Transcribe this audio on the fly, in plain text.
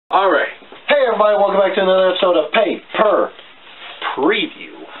Alright. Hey everybody, welcome back to another episode of Pay Per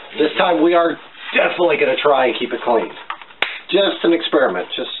Preview. This time we are definitely going to try and keep it clean. Just an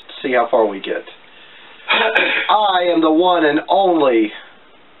experiment, just to see how far we get. I am the one and only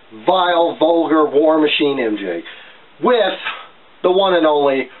vile, vulgar war machine MJ, with the one and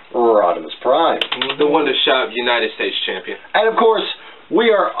only Rodimus Prime. The Wonder Shop United States Champion. And of course,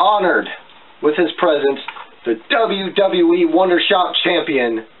 we are honored with his presence, the WWE Wonder Shop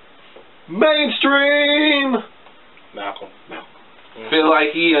Champion, Mainstream Malcolm. Feel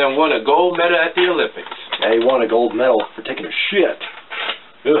like he won a gold medal at the Olympics. Yeah, he won a gold medal for taking a shit.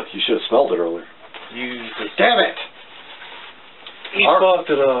 Ugh, you should have smelled it earlier. Damn it! He fucked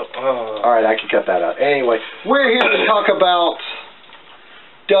it up. Alright, I can cut that out. Anyway, we're here to talk about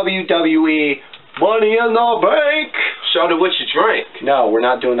WWE Money in the Bank. Show me what you drank. No, we're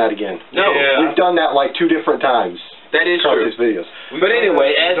not doing that again. No. Yeah. We've done that like 2 different times. That is Across true. these videos. But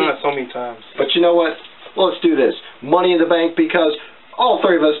anyway, we've done it so many times. But you know what? Let's do this. Money in the Bank, because all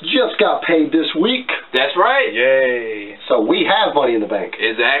 3 of us just got paid this week. That's right. Yay. So we have Money in the Bank.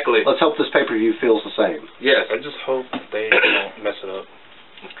 Exactly. Let's hope this pay-per-view feels the same. Yes. I just hope they don't mess it up.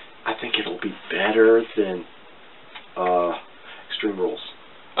 I think it'll be better than Extreme Rules.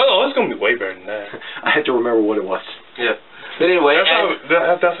 Oh, it's going to be way better than that. I had to remember what it was. Yeah. But anyway,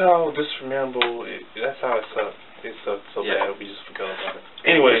 that's how this memorable, that's how it sucked. It sucked so bad, we just forgot about it.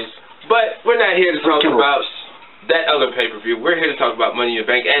 Anyways. But we're not here to talk about that other pay-per-view. We're here to talk about Money in the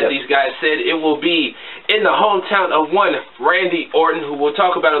Bank. As these guys said, it will be in the hometown of one Randy Orton, who we'll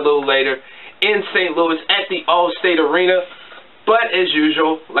talk about a little later, in St. Louis at the All-State Arena. But as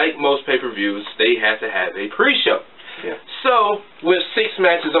usual, like most pay-per-views, they have to have a pre-show. Yeah. So, with 6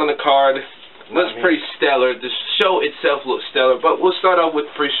 matches on the card, looks pretty stellar. The show itself looks stellar, but we'll start off with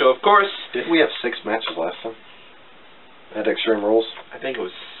the pre-show, of course. Didn't we have 6 matches last time? At Extreme Rules? I think it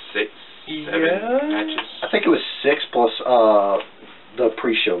was 6, 7 matches. I think it was 6 plus the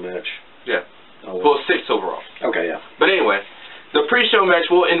pre-show match. Yeah. Oh, well, 6 overall. Okay, yeah. But anyway, the pre-show match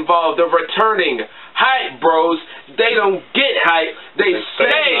will involve the returning Hype Bros. They don't get hype, they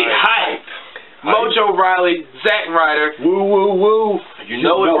stay hype. Mojo Riley, Zack Ryder. Woo, woo, woo. You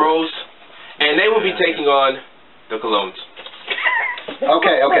know it, bros. And they will be taking on the Colognes.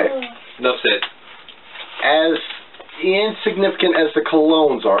 Okay. Enough said. As insignificant as the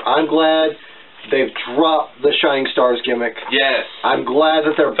Colognes are, I'm glad they've dropped the Shining Stars gimmick. Yes. I'm glad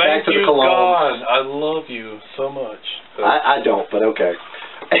that they're back to the Colognes. God. I love you so much. I don't, but okay.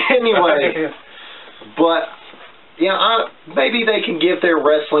 Anyway, but yeah, maybe they can give their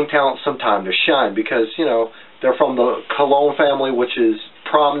wrestling talent some time to shine, because, you know, they're from the Colon family, which is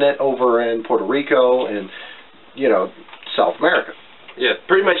prominent over in Puerto Rico and, you know, South America. Yeah,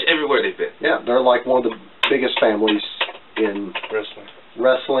 pretty much everywhere they've been. Yeah, they're like one of the biggest families in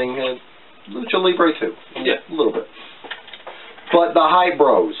wrestling and Lucha Libre too. Yeah. A little bit. But the Hype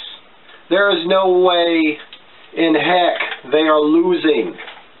Bros, there is no way in heck they are losing.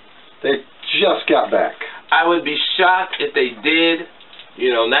 They just got back. I would be shocked if they did.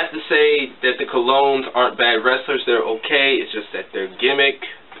 You know, not to say that the Colognes aren't bad wrestlers. They're okay. It's just that their gimmick,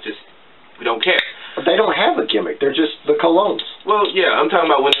 we don't care. But they don't have a gimmick. They're just the Colognes. Well, yeah, I'm talking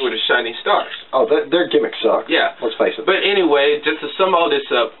about when they were the Shining Stars. Oh, their gimmick sucks. Yeah. Let's face it. But anyway, just to sum all this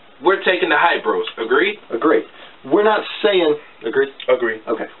up, we're taking the Hype Bros. Agree? Agree. We're not saying... Agree.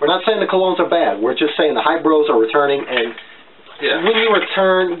 Okay. We're not saying the Colognes are bad. We're just saying the Hype Bros are returning, and when you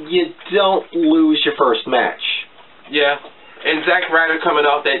return, you don't lose your first match. Yeah. And Zack Ryder coming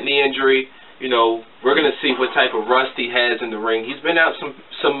off that knee injury, you know, we're going to see what type of rust he has in the ring. He's been out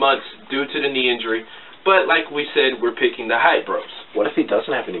some months due to the knee injury. But like we said, we're picking the Hype Bros. What if he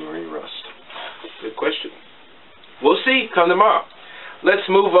doesn't have any ring rust? Good question. We'll see come tomorrow. Let's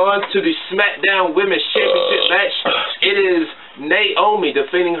move on to the Smackdown Women's Championship match. It is Naomi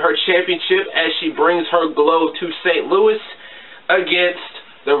defending her championship as she brings her glow to St. Louis against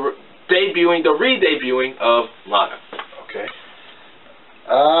the re-debuting of Lana. Okay.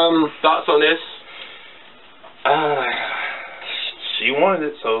 Thoughts on this? She wanted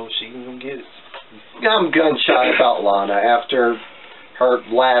it, so she can get it. I'm gun shy about Lana after her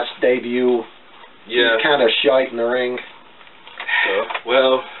last debut. Yeah. Kind of shite in the ring.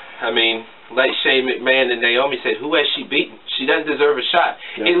 Well, I mean, like Shane McMahon and Naomi said, who has she beaten? She doesn't deserve a shot.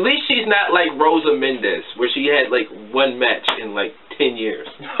 Yeah. At least she's not like Rosa Mendez, where she had like 1 match in like 10 years.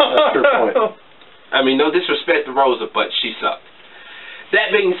 That's your point. I mean, no disrespect to Rosa, but she sucked.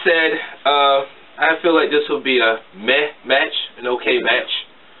 That being said, I feel like this will be a meh match, an okay match.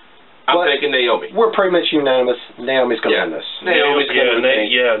 I'm thinking Naomi. We're pretty much unanimous. Naomi's going to win this. Naomi's going to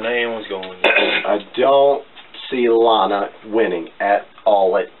win. Naomi's going to win. I don't see Lana winning at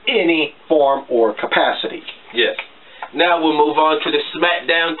all at any form or capacity. Yes. Now we'll move on to the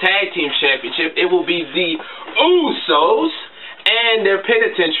Smackdown Tag Team Championship. It will be the Usos and their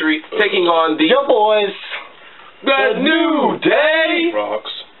penitentiary taking on the boys, the New Day.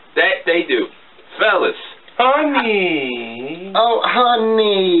 Rocks. That they do. Fellas. Honey. Oh,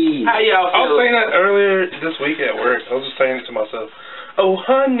 honey. How y'all I was feel? saying that earlier this week at work. I was just saying it to myself. Oh,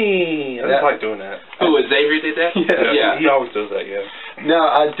 honey. I just like doing that. Who, Xavier did that? Yeah. He always does that, yeah. No,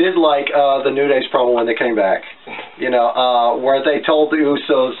 I did like the New Day's promo when they came back. You know, where they told the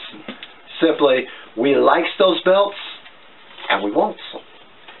Usos simply, we likes those belts, and we wants them.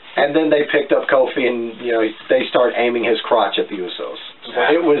 And then they picked up Kofi and, you know, they started aiming his crotch at the Usos.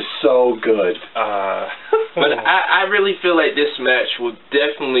 It was so good. But I really feel like this match will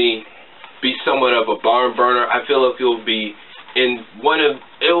definitely be somewhat of a barn burner. I feel like it will be one of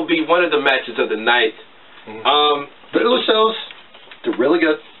the matches of the night. The Usos, they're really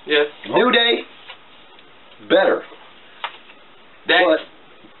good. Yeah. New Day, better.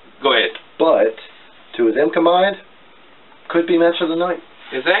 Go ahead. But two of them combined could be match of the night.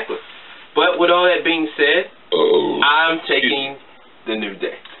 Exactly. But with all that being said, I'm taking the New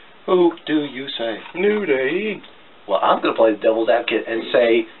Day. Who do you say? New Day. Well, I'm going to play the devil's advocate and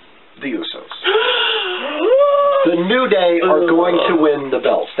say the Usos. The New Day are going to win the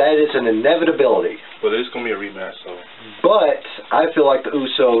belts. That is an inevitability. But it's going to be a rematch, so. But I feel like the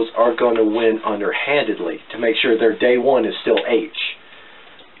Usos are going to win underhandedly to make sure their day one is still H.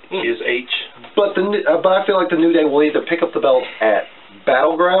 Is H. But I feel like the New Day will either pick up the belt at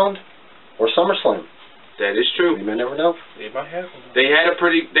Battleground or SummerSlam. That is true. You may never know. They might have one. They have a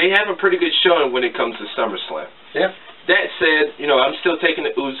pretty good showing when it comes to SummerSlam. Yeah. That said, you know, I'm still taking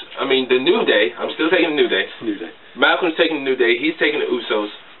the New Day. I'm still taking the New Day. New Day. Malcolm's taking the New Day. He's taking the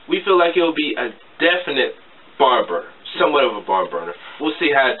Usos. We feel like it'll be a definite barn burner. Somewhat of a barn burner. We'll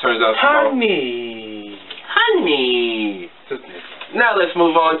see how it turns out tomorrow. Honey. Now let's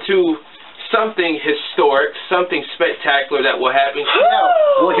move on to something historic, something spectacular that will happen.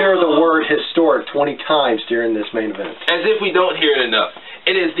 Yeah, we'll hear the word historic 20 times during this main event. As if we don't hear it enough.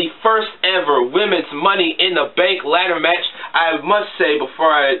 It is the first ever women's Money in the Bank ladder match. I must say,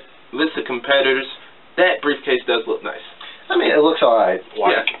 before I list the competitors, that briefcase does look nice. I mean, it looks alright.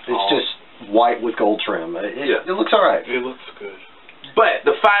 Yeah. It's just white with gold trim. It looks alright. It looks good. But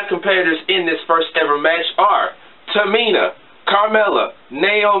the 5 competitors in this first ever match are Tamina, Carmella,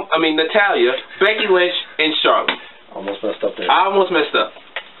 Natalya, Becky Lynch, and Charlotte. Almost messed up there. I almost messed up.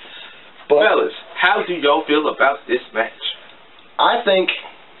 But fellas, how do y'all feel about this match? I think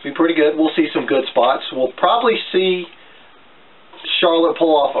it'll be pretty good. We'll see some good spots. We'll probably see Charlotte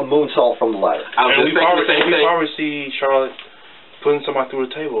pull off a moonsault from the ladder. We probably see Charlotte putting somebody through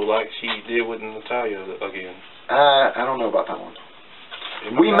the table like she did with Natalya again. I don't know about that one.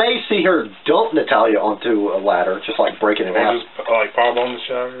 We may see her dump Natalya onto a ladder, just like breaking it out. Just like powerbomb the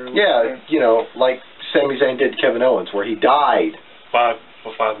shower. Yeah, you know, like Sami Zayn did to Kevin Owens, where he died. For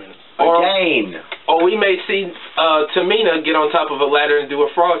 5 minutes. Again. Or we may see Tamina get on top of a ladder and do a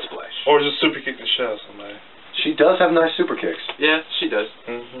frog splash. Or just super kick the shit out of somebody. She does have nice super kicks. Yeah, she does.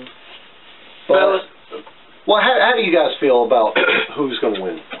 Fellas, well, how do you guys feel about who's going to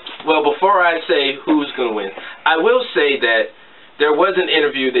win? Well, before I say who's going to win, I will say that there was an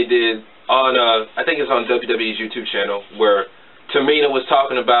interview they did on, I think it's on WWE's YouTube channel, where Tamina was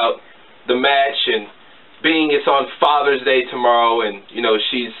talking about the match and being it's on Father's Day tomorrow and, you know,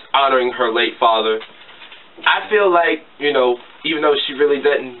 she's honoring her late father. I feel like, you know, even though she really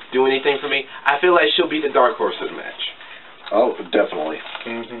doesn't do anything for me, I feel like she'll be the dark horse of the match. Oh, definitely.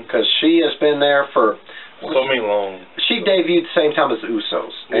 Because she has been there for so many long. She debuted the same time as the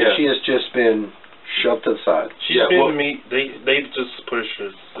Usos, and she has just been shoved to the side. They just pushed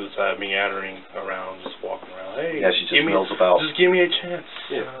her to the side, meandering around, just walking around. Hey, yeah, she just mills about. Just give me a chance.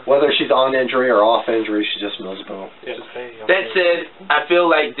 Yeah. Whether she's on injury or off injury, she just mills about. Yeah. That said, I feel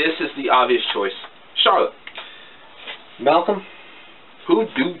like this is the obvious choice. Charlotte. Malcolm? Who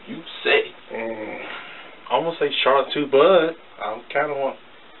do you say? I'm going to say Charlotte too, but I kind of want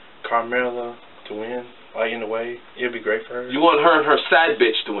Carmella to win, like in a way. It'd be great for her. You want her and her side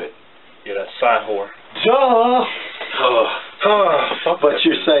bitch to win? Yeah, that side whore. Duh! But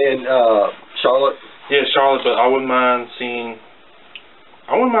you're saying Charlotte? Yeah, Charlotte, but I wouldn't mind seeing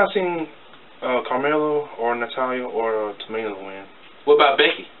Carmella or Natalya or Tamina to win. What about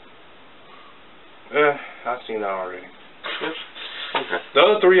Becky? I've seen that already. Okay. The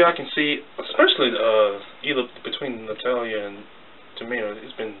other 3 I can see, especially either between Natalya and Tamina,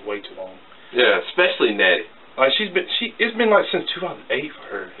 it's been way too long. Yeah, especially Natty. Like it's been like since 2008 for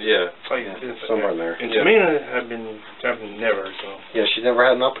her. Yeah. Like somewhere in there. And Tamina have been never. So yeah, she's never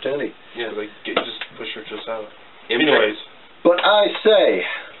had an opportunity. Yeah, they just push her to the side. Anyways, but I say,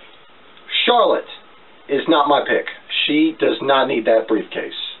 Charlotte is not my pick. She does not need that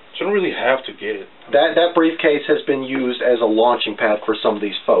briefcase. She don't really have to get it. That briefcase has been used as a launching pad for some of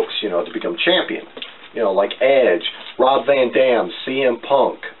these folks, you know, to become champion. You know, like Edge, Rob Van Dam, CM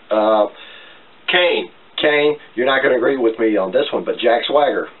Punk, Kane, you're not going to agree with me on this one, but Jack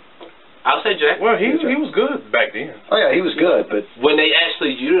Swagger. I'll say Jack. Well, he was good back then. Oh yeah, he was good, but when they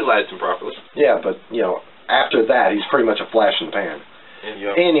actually utilized him properly. Yeah, but you know, after that, he's pretty much a flash in the pan.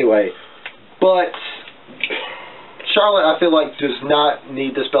 Yeah. Anyway, but Charlotte, I feel like, does not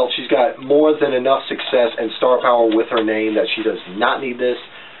need this belt. She's got more than enough success and star power with her name that she does not need this.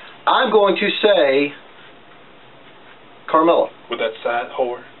 I'm going to say Carmella. With that side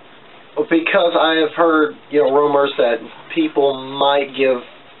whore. Because I have heard, you know, rumors that people in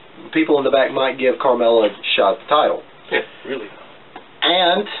the back might give Carmella a shot at the title. Yeah, really.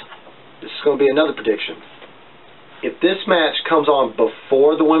 And this is going to be another prediction. If this match comes on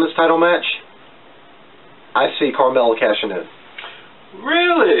before the women's title match, I see Carmella cashing in.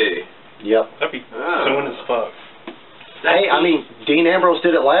 Really? Yep. That'd be soon as fuck. Hey, I mean, Dean Ambrose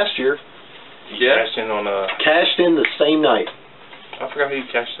did it last year. Yeah. Cashed in the same night. I forgot who he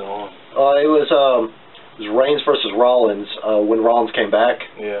cashed it on. It was Reigns versus Rollins when Rollins came back.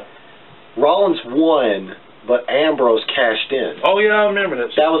 Yeah. Rollins won, but Ambrose cashed in. Oh yeah, I remember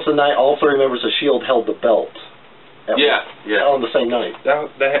that. That was the night all three members of S.H.I.E.L.D. held the belt. Yeah. On the same night.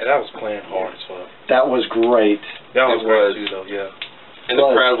 That was playing hard as fuck. That was great. That was great too, though. Yeah. And the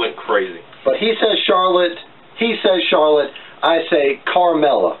crowd went crazy. But he says Charlotte. He says Charlotte. I say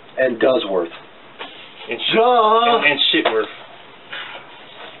Carmella and Dodsworth. And Shitworth.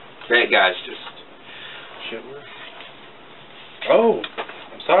 That guy's just Shitworth. Oh,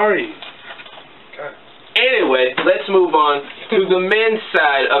 I'm sorry. God. Anyway, let's move on to the men's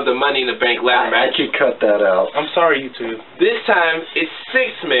side of the Money in the Bank ladder match. I could cut that out. I'm sorry, you two. This time, it's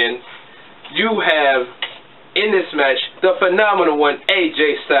 6 men. You have, in this match, the phenomenal one,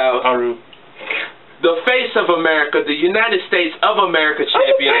 AJ Styles. Aru. The face of America, the United States of America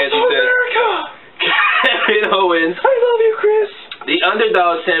champion, as he said. Kevin Owens. I love you, Chris. The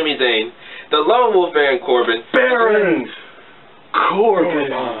underdog, Sami Zayn. The lone wolf, Baron Corbin. Baron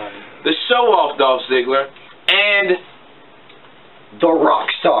Corbin. The show-off, Dolph Ziggler. And the rock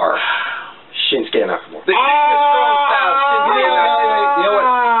star, Shinsuke Nakamura. The strong style, Shinsuke Nakamura. You know what?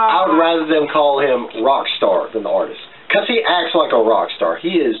 I would rather them call him rock star than the artist. Because he acts like a rock star.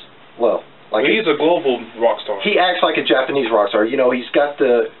 He is, well... he's a global rock star. He acts like a Japanese rock star. You know, he's got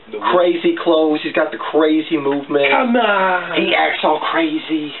the crazy clothes. He's got the crazy movement. Come on. He acts all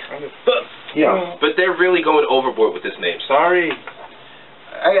crazy. Yeah. But they're really going overboard with this name. Sorry.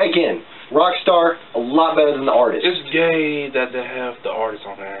 Again, rock star, a lot better than the artist. It's gay that they have the artist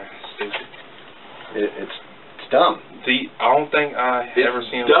on there. Stupid. It's dumb. I don't think I ever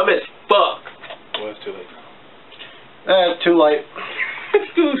seen dumb as fuck. Well, it's too late. It's too late.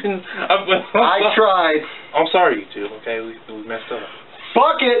 I tried. I'm sorry, you two. Okay, we messed up.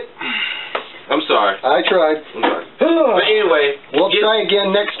 Fuck it. I'm sorry. I tried. I'm sorry. But anyway, we'll try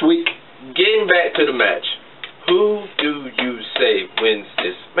again next week. Getting back to the match, who do you say wins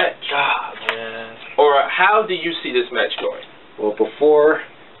this match? God, man. Or how do you see this match going? Well, before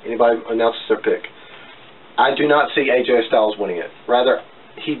anybody announces their pick, I do not see AJ Styles winning it. Rather,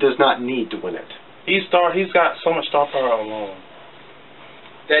 he does not need to win it. He's got so much star power alone.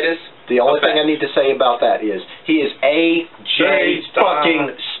 That is the only thing I need to say about that is he is AJ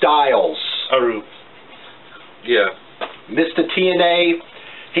fucking Styles. Aru. Yeah. Mr. TNA.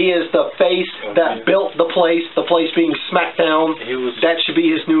 He is the face that built the place being Smackdown. That should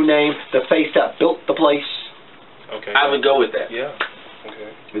be his new name. The face that built the place. Okay. I would go with that. Yeah.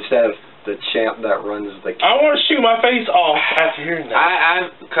 Okay. Instead of the champ that runs the... I want to shoot my face off after hearing that.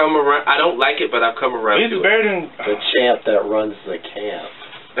 I've come around. I don't like it, but I've come around to it. The champ that runs the camp.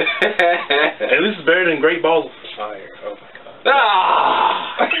 At least it's better than Great Balls of Fire. Oh my God.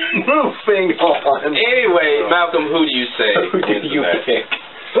 Moving on. Anyway, Malcolm, who do you say? Who do you pick?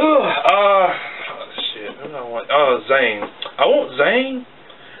 Shit. Who do I want? Zayn. I want Zayn,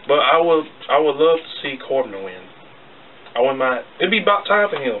 but I would love to see Corbin win. It'd be about time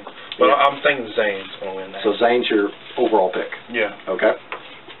for him. But yeah. I'm thinking Zayn's gonna win that. So Zayn's your overall pick. Yeah. Okay.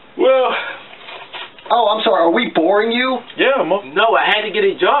 Well. Oh, I'm sorry. Are we boring you? Yeah. No, I had to get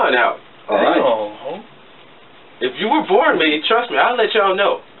a John out. All right. If you were boring me, trust me, I'll let y'all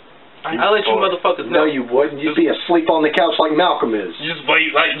know. I'll let you motherfuckers know. No, you wouldn't. You'd be asleep on the couch like Malcolm is. You just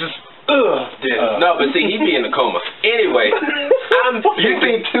wait, No, but see, he'd be in the coma. Anyway, You'd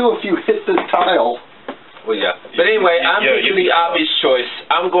be too if you hit this tile. Well, yeah. But anyway, I'm picking the obvious choice.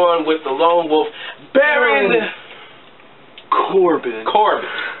 I'm going with the lone wolf, Baron Corbin.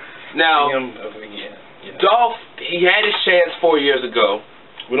 Now, Dolph, he had his chance 4 years ago.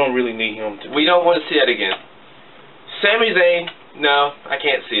 We don't really need him to. We don't want to see that again. Sami Zayn, no, I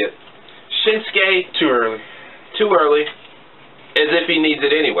can't see it. Shinsuke, Too early. As if he needs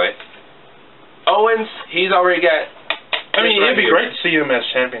it anyway. Owens, he's already got. I mean, it'd be great to see him as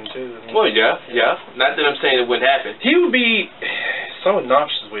champion too. I mean, well, yeah. Not that I'm saying it wouldn't happen. He would be so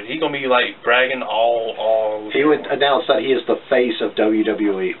obnoxious with it. He's gonna be like bragging all. He would announce that he is the face of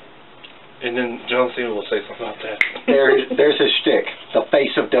WWE. And then John Cena will say something like that. There's his shtick, the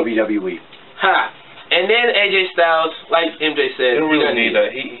face of WWE. Ha! And then AJ Styles, like MJ said, he don't really need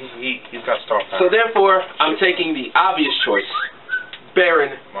that. He's got star power. So therefore, I'm taking the obvious choice,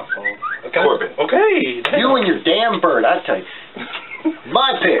 Baron Corbin. Okay. Damn. You and your damn bird, I tell you.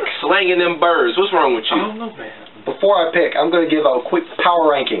 My pick. Slanging them birds. What's wrong with you? I don't know, man. Before I pick, I'm going to give a quick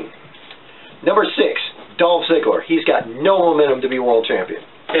power ranking. Number 6, Dolph Ziggler. He's got no momentum to be world champion.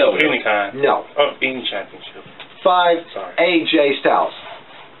 Hell, any kind. No. Any championship. 5, AJ Styles.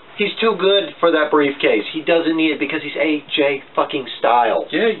 He's too good for that briefcase. He doesn't need it because he's AJ fucking Styles.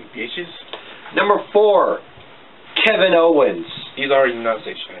 Yeah, you bitches. Number 4, Kevin Owens. He's already United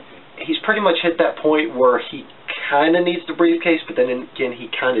States champion. He's pretty much hit that point where he kind of needs the briefcase, but then again, he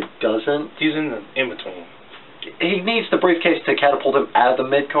kind of doesn't. He's in between. He needs the briefcase to catapult him out of the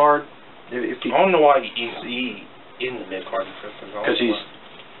mid card. I don't know why he's in the mid card because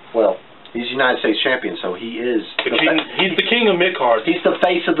he's United States champion, so he is he's the king of mid cards. He's the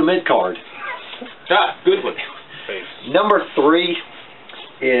face of the mid card. Good one. Face. Number 3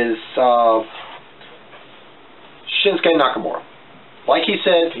 is Shinsuke Nakamura. Like he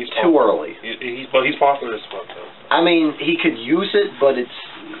said, he's too early. But he's popular as fuck, though. I mean, he could use it, but it's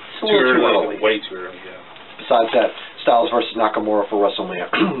a little too early. Way too early, yeah. Besides that, Styles versus Nakamura for WrestleMania.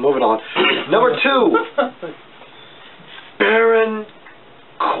 Moving on. Number 2, Baron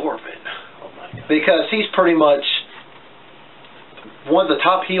Corbin. Oh my God. Because he's pretty much one of the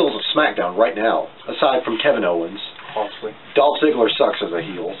top heels of Smackdown right now, aside from Kevin Owens. Possibly. Dolph Ziggler sucks as a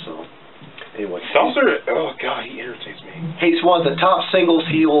heel, so anyway. Oh God, he irritates me. He's one of the top singles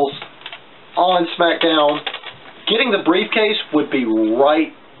heels on SmackDown. Getting the briefcase would be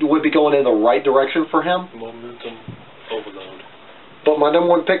going in the right direction for him. Momentum overload. But my number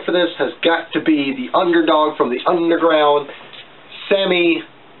 1 pick for this has got to be the underdog from the underground, Sami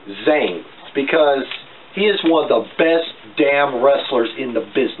Zayn, because he is one of the best damn wrestlers in the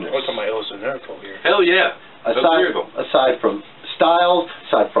business. What's on my Elvis Miracle here? Hell yeah. Aside from Styles,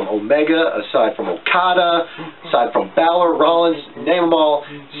 aside from Omega, aside from Okada, aside from Balor, Rollins, name them all,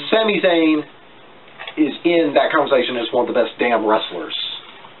 Sami Zayn is in that conversation as one of the best damn wrestlers.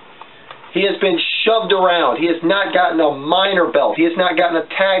 He has been shoved around. He has not gotten a minor belt. He has not gotten a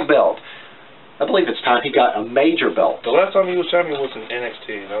tag belt. I believe it's time he got a major belt. The last time he was champion was in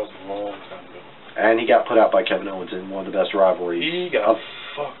NXT. That was a long time ago. And he got put out by Kevin Owens in one of the best rivalries. He got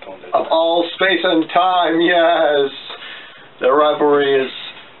fucked on that. Of all space and time, yes. The rivalry is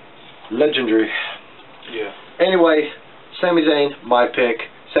legendary. Yeah. Anyway, Sami Zayn, my pick.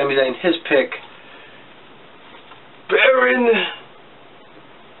 Sami Zayn, his pick. Baron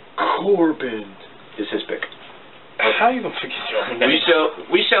Corbin is his pick. How you gonna forget your own name?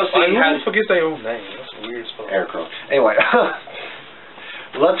 We shall see. How you forget their own name? That's weird as fuck. Krew. Anyway,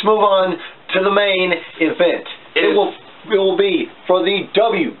 let's move on to the main event. It will be for the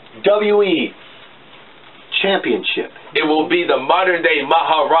WWE Championship. It will be the modern day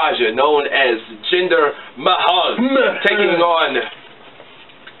Maharaja known as Jinder Mahal taking on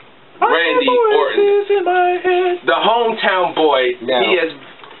Randy Orton. The hometown boy. Now, he is,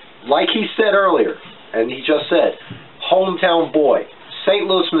 like he said earlier, and he just said, hometown boy, St.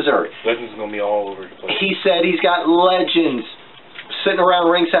 Louis, Missouri. Legends gonna be all over the place. He said he's got legends sitting around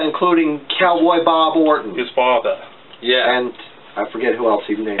ringside, including Cowboy Bob Orton. His father. Yeah. And I forget who else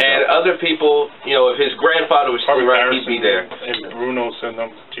he named. And other people, you know, if his grandfather was still around, he'd be there. And Bruno said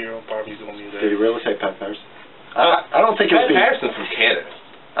probably gonna be there. Did he really say Pat Patterson? I don't think it would be. Pat Patterson's from Canada.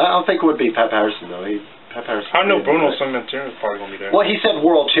 I don't think it would be Pat Patterson, though. Pat Patterson. I know Bruno Sammartino is probably going to be there. Well, he said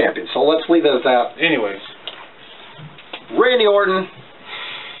world champion, so let's leave it at that. Anyways. Randy Orton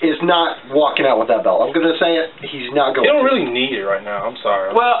is not walking out with that belt. I'm going to say it. He's not going to. He don't really need it right now. I'm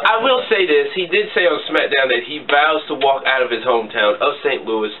sorry. Well, I will say this. He did say on Smackdown that he vows to walk out of his hometown of St.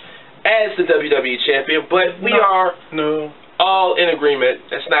 Louis as the WWE champion, but we are all in agreement.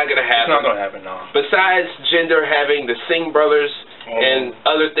 That's not going to happen. It's not going to happen, no. Besides Jinder having the Singh brothers and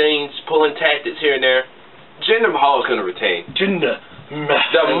other things, pulling tactics here and there, Jinder Mahal is going to retain.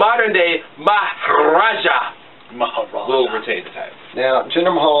 The modern day Maharaja will retain the title. Now,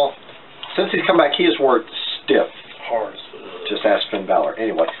 Jinder Mahal, since he's come back, he has worked stiff. Hard. Just ask Finn Balor.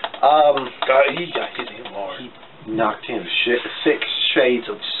 Anyway, he got hit him hard. He knocked him 6 shades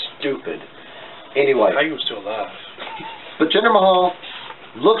of stupid. Anyway. How you were still alive? But Jinder Mahal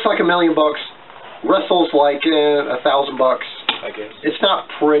looks like $1 million. Wrestles like $1,000. I guess. It's not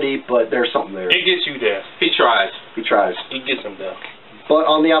pretty, but there's something there. It gets you there. He tries. He tries. He gets him there. But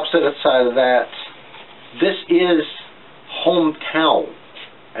on the opposite side of that, this is hometown.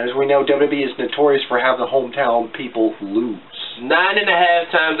 As we know, WWE is notorious for having hometown people lose.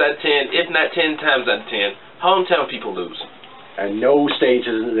 9.5 times out of 10, if not 10 times out of 10, hometown people lose. And no stage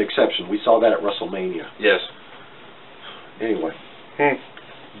is an exception. We saw that at WrestleMania. Yes. Anyway.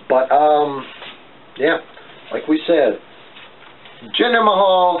 But, yeah, like we said, Jinder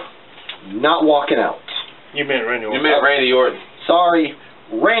Mahal not walking out. You meant Randy Orton. You meant Randy Orton. Sorry,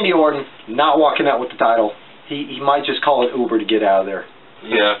 Randy Orton not walking out with the title. He might just call it Uber to get out of there.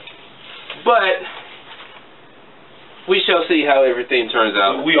 Yeah. But we shall see how everything turns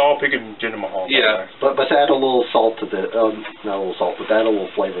out. We all picking Jinder Mahal. Yeah. But add a little salt to the, not a little salt, but add a little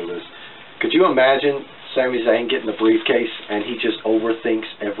flavor to this. Could you imagine Sami Zayn getting the briefcase and he just overthinks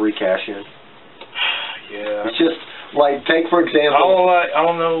every cash-in? Yeah. It's just, like, take for example... I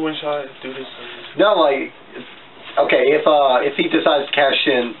don't know when should I do this. No, like, okay, if he decides to cash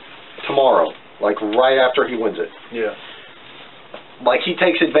in tomorrow, like right after he wins it. Yeah. Like, he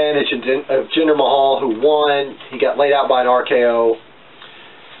takes advantage of Jinder Mahal, who won. He got laid out by an RKO.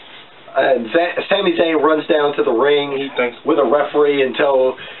 And Sami Zayn runs down to the ring with a referee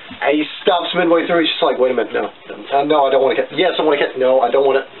until he stops midway through. He's just like, wait a minute, no, I don't want to. Yes, I want to. No, I don't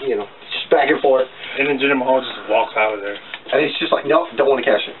want to. Just back and forth. And then Jinder Mahal just walks out of there. And he's just like, no, don't want to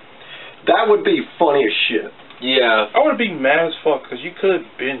cash in. That would be funny as shit. Yeah. I would be mad as fuck because you could have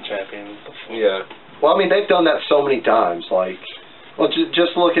been champion. Yeah. Well, I mean, they've done that so many times. Like, well,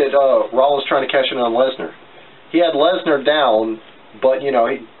 just look at Rollins trying to cash in on Lesnar. He had Lesnar down, but he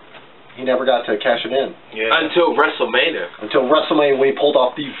never got to cash it in. Yeah. Until WrestleMania. Until WrestleMania, when he pulled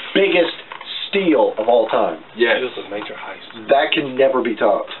off the biggest steal of all time. Yeah. It was a major heist. That can never be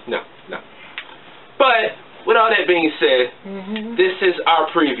topped. No. But with all that being said, this is our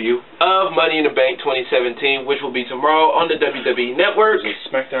preview of Money in the Bank 2017, which will be tomorrow on the WWE Network. It's a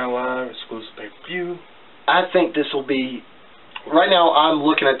Smackdown Live exclusive pay-per-view. I think this will be... Right now, I'm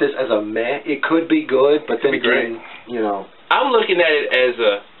looking at this as a meh. It could be good, but then again, I'm looking at it as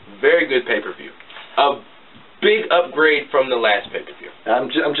a very good pay-per-view. A big upgrade from the last pay-per-view.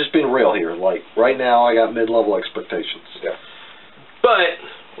 I'm just being real here. Like, right now, I got mid-level expectations. Yeah.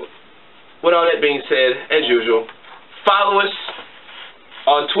 But, with all that being said, as usual, follow us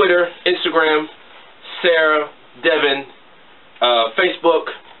on Twitter, Instagram, Sarah, Devin,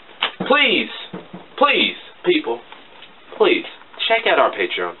 Facebook. Please, people, please, check out our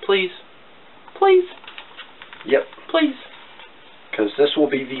Patreon. Please. Yep. Please. Because this will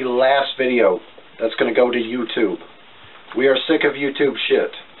be the last video that's going to go to YouTube. We are sick of YouTube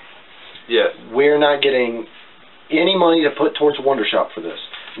shit. Yes. We're not getting any money to put towards Wondershop for this.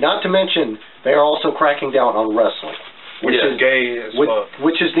 Not to mention, they are also cracking down on wrestling. Which is gay as fuck.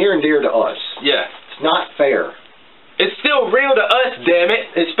 Which is near and dear to us. Yeah. It's not fair. It's still real to us, damn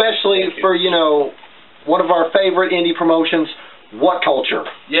it. Especially for, one of our favorite indie promotions, What Culture.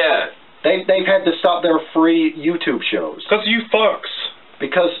 Yeah. They've had to stop their free YouTube shows. Because you fucks.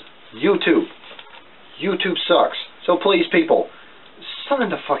 Because YouTube sucks. So please, people, sign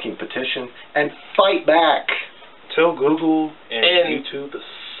the fucking petition and fight back. Tell Google and YouTube to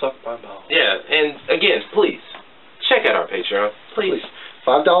suck my balls. Yeah, and again, please, check out our Patreon. Please.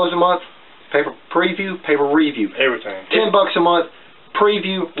 $5 a month, paper preview, paper review. Everything. $10 a month,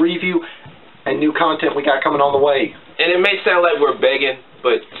 preview, review, and new content we got coming on the way. And it may sound like we're begging,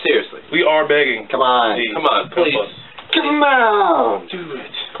 but seriously. We are begging. Come on. Please. Come on, please. Come on. Do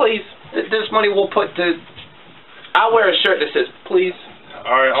it. Please. This money we'll put to... I'll wear a shirt that says, please.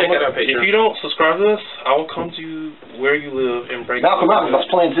 Alright, check out our Patreon. If you don't subscribe to us, I will come to where you live and break Malcolm, that's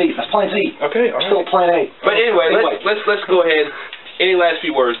Plan Z. That's Plan Z. Okay, alright. Still Plan A. But anyway, let's go ahead. Any last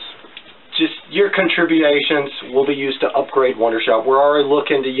few words? Just your contributions will be used to upgrade Wondershop. We're already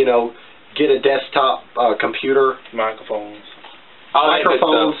looking to, get a desktop computer. Microphones,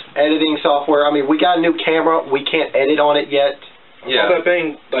 editing software. I mean, we got a new camera. We can't edit on it yet. Yeah. I saw that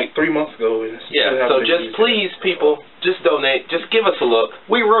thing like 3 months ago. Yeah, so just please, people, just donate. Just give us a look.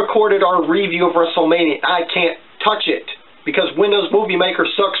 We recorded our review of WrestleMania. I can't touch it because Windows Movie Maker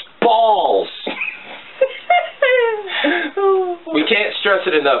sucks balls. We stress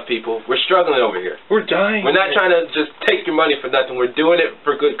it enough, people. We're struggling over here. We're dying. We're not trying to just take your money for nothing. We're doing it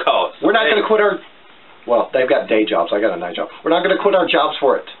for good cause. We're not going to quit our... Well, they've got day jobs. I got a night job. We're not going to quit our jobs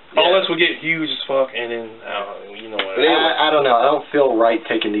for it. Unless we get huge as fuck, and then, you know what. Anyway. I don't know. I don't feel right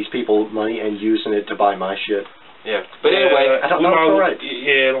taking these people money and using it to buy my shit. Yeah. But anyway. I don't know if it's right.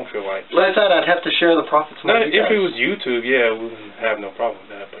 Yeah, I don't feel right. Like I said, I'd have to share the profits with you If guys. it was YouTube, yeah, we wouldn't have no problem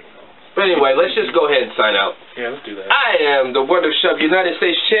with that, but you know. But anyway, let's just go ahead and sign out. Yeah, let's do that. I am the Wonder Shove United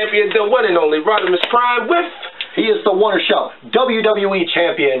States Champion, the one and only Rodimus Prime with... He is the Wonder Shove WWE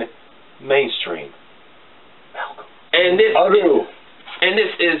Champion, mainstream. Malcolm. And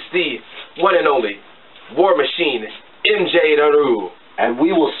this is the one and only War Machine, MJ Daru. And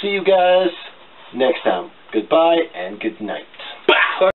we will see you guys next time. Goodbye and good night.